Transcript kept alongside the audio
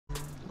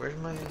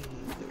my...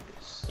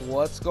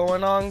 What's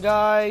going on,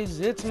 guys?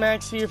 It's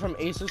Max here from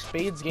Ace of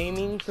Spades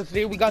Gaming. So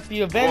today we got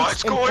the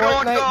events in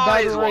Fortnite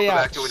Battle Royale. Welcome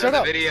back to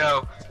another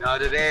video. Now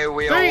today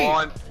we are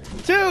on...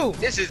 2,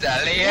 This is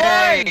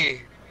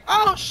LEA!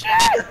 Oh shit!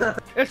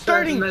 It's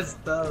starting!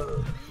 Messed up.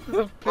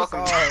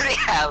 Welcome to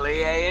the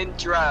LEA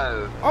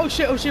intro! Oh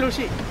shit, oh shit, oh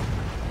shit!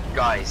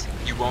 Guys,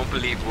 you won't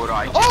believe what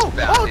I just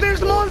found. Oh,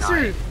 there's the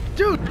monster!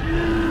 Dude!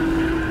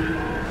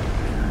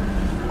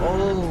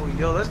 Oh,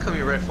 yo, that's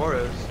coming right for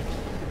us.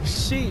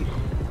 Shit.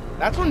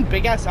 That's one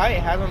big ass eye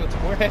it has on its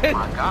forehead. Oh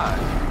my god.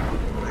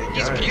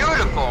 He's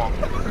beautiful!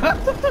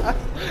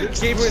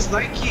 Gabriel's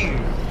Nike!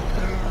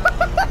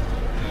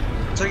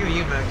 Talking to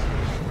you, Max.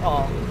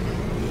 Oh.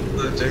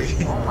 Little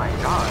jerky. Oh my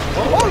god.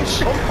 Oh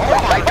shit!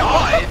 Oh my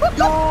god!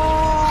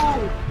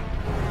 No!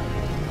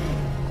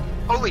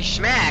 Holy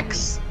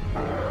schmacks!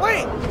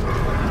 Wait!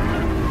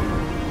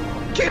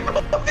 Get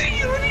over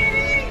you!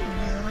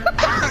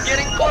 I'm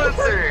getting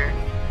closer!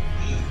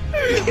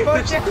 Oh,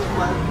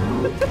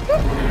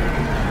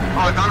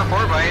 I found a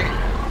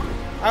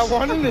 4x. I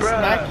want him to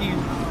smack you.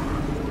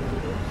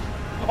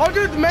 Oh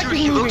dude, the mech Dude, is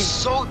he moving. looks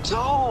so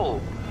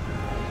dope!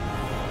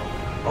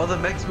 Oh, the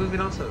mech's moving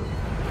also.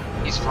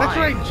 He's flying. That's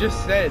what I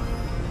just said.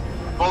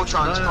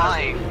 Voltron's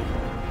flying.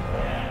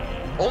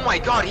 Oh my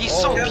god, he's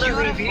so yeah,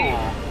 beautiful!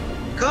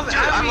 Come Dude,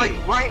 at I'm me.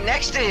 like right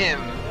next to him!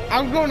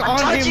 I'm going on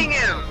Touching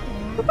him.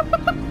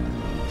 him!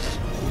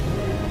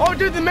 Oh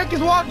dude, the mech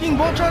is walking.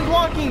 Voltron's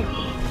walking.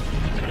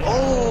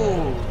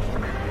 Oh!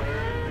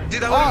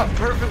 Dude, that was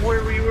perfect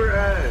where we were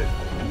at.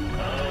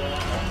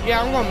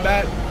 Yeah, I'm going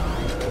back.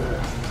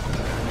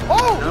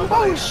 Oh! No,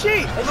 Oh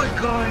shit! Oh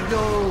my god,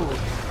 no!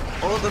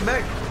 Oh, the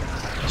mech!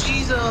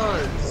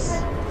 Jesus!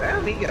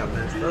 Damn, he got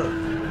messed up.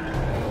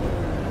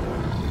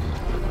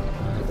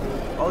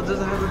 Oh, it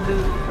doesn't have a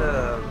new,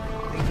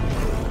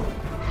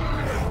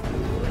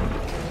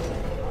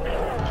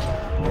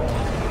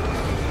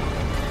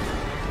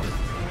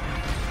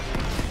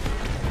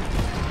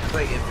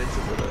 like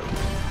invincible though.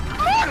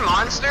 Come on,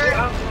 monster!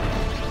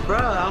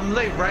 Bruh, I'm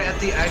like right at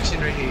the action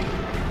right here.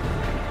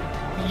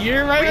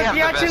 You're right at have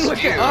the the action. best Look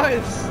view. at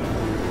us.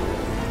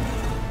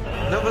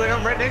 No, but like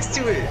I'm right next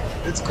to it.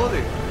 It's cooler.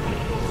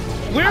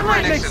 We're I'm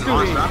right next the to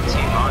monster. it. I'm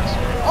Team Monster.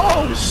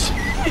 Oh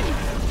shit!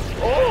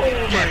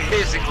 Oh Get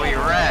physically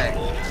wrecked.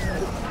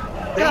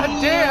 God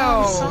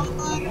damn!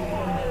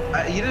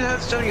 You didn't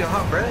have to show me a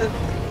hot breath.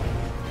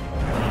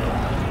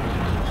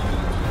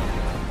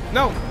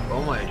 No.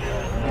 Oh my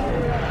god.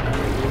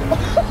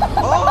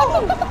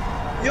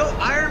 Oh! Yo,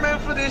 Iron Man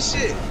for this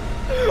shit.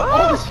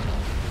 Oh,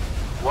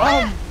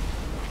 What?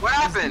 What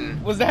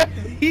happened? was that?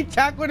 He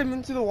tackled him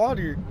into the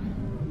water.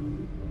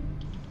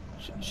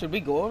 Should we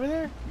go over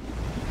there?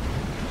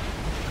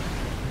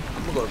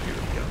 I'm gonna go up here.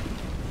 Yo.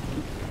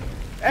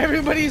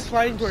 Everybody's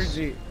flying towards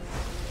you.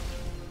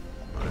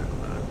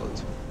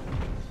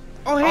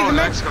 Oh hey, Oh, the the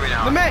mech! mech's coming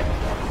out. The mech!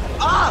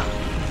 Ah!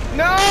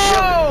 No!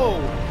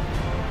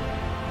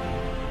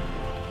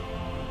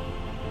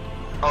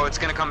 Oh, it's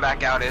gonna come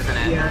back out, isn't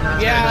it? Yeah.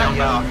 It's Yeah. gonna jump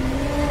out.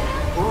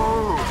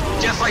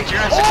 Ooh, just like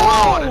Jurassic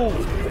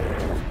World.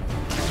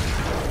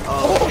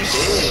 Oh, he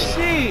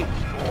Shit!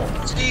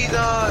 did.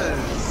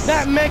 Jesus!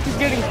 That mech is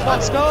getting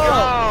Let's fucked go! up!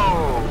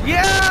 Oh,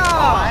 Yeah!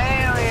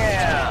 hell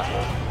yeah!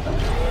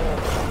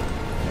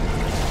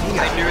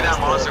 I knew that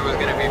monster was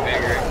gonna be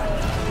bigger.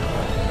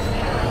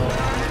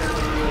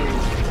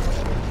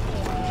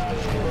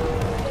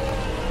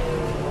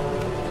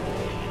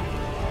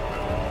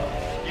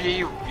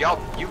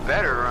 You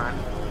better run.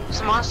 Is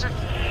a monster?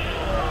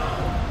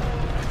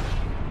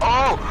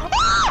 Oh!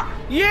 Ah!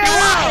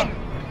 Yeah!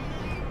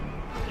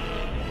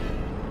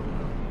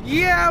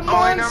 Yeah,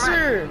 Oh, wait, never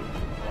monster!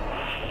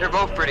 They're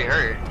both pretty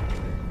hurt.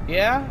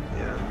 Yeah?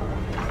 Yeah.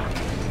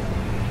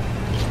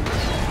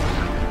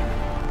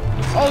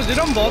 Oh, is it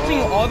unbolting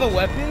all the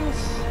weapons?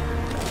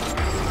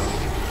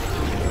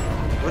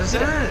 What is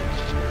that?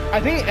 I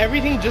think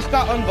everything just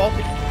got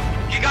unbolted.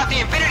 You got the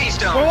Infinity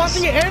Stones! We're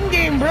watching an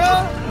endgame,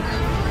 bro!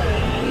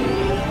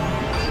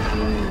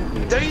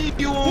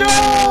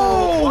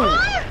 No!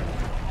 What?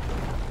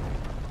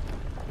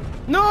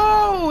 No!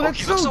 Oh, That's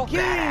he looks so gay!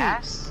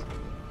 badass.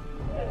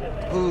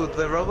 Who,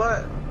 the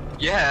robot?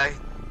 Yeah.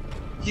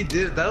 He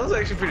did. That was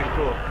actually pretty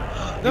cool.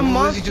 The What was he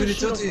monster doing to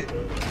should've- tilt it?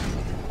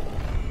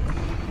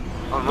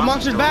 Oh, The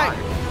monster's still back!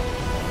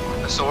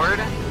 alive. A sword?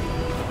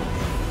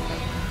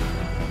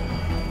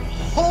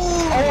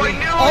 Holy! Oh, I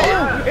knew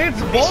Oh, it! it's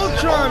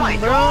Voltron, Oh my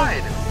bro!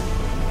 god!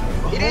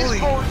 It is Holy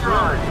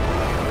Voltron!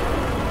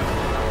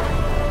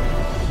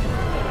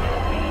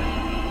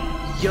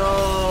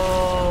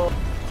 Yo!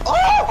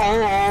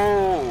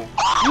 Oh!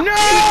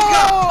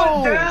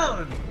 No! Put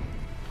down!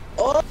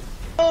 Oh!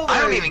 I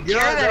don't even care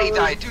that he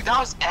died, dude. That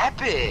was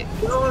epic.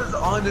 That was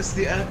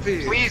honestly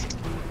epic. Please,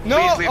 No!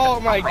 please leave Oh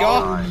the- my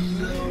god!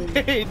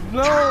 Hey,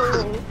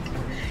 no!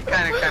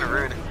 Kind of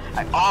ruined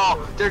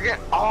it.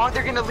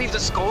 They're gonna leave the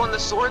skull and the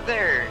sword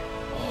there.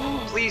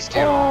 Please do.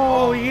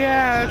 Oh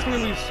yeah, that's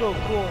gonna be so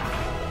cool.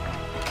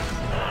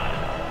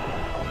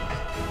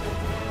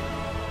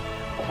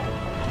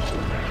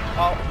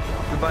 Oh.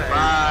 Goodbye.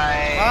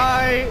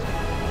 Bye. Bye.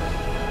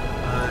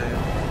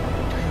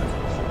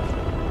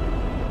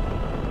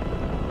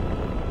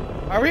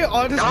 Are we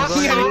honestly That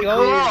was so gonna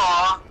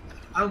go? cool.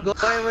 I'm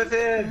going with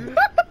him.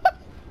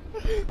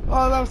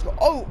 Oh, that was cool.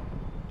 Oh,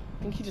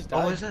 I think he just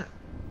died. Oh, what is that?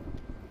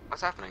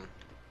 What's happening?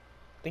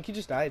 I think he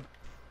just died.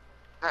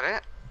 Is that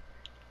it?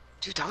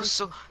 Dude, that was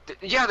so...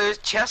 Yeah, there's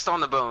chest on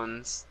the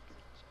bones.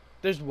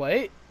 There's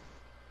what?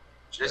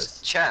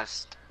 There's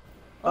chest.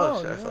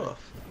 Oh, shit, I no. fell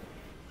off.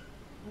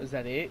 Is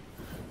that it?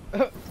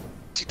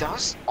 Dude, that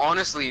was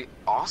honestly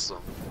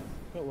awesome.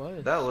 It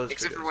was. That was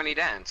Except pretty for when he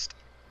danced.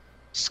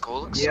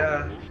 Skull looks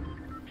Yeah. so...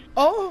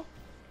 Oh.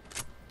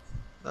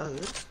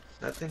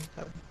 Nothing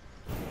happened.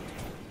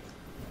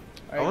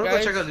 I Alright, wanna go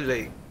guys. check out the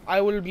lake. I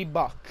will be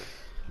back.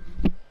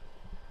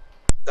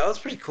 That was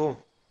pretty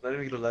cool. Let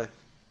me get alive.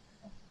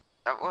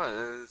 That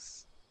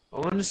was... I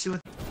want to see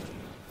what.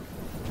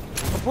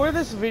 Before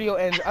this video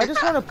ends, I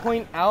just want to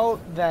point out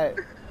that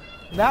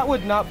that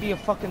would not be a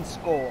fucking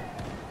skull.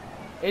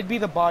 It'd be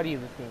the body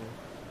of the thing.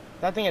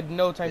 That thing had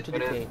no time to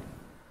decay.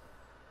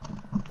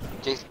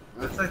 Jason,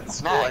 It's like the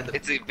skull and Mac, the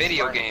it's a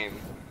video spine. game.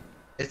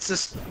 It's the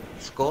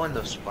skull and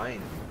the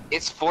spine.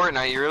 It's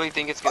Fortnite. You really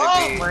think it's gonna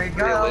Oh be my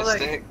god!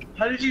 realistic?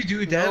 How did you do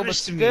No, but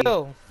damage to me?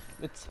 still,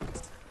 it's.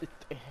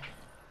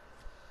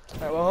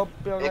 Alright, well, hope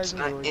you guys It's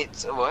not. enjoyed.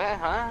 It's what?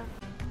 Huh?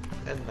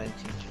 And 19.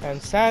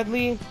 And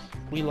sadly,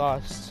 we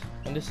lost.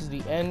 And this is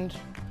the end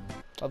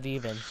of the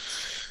event.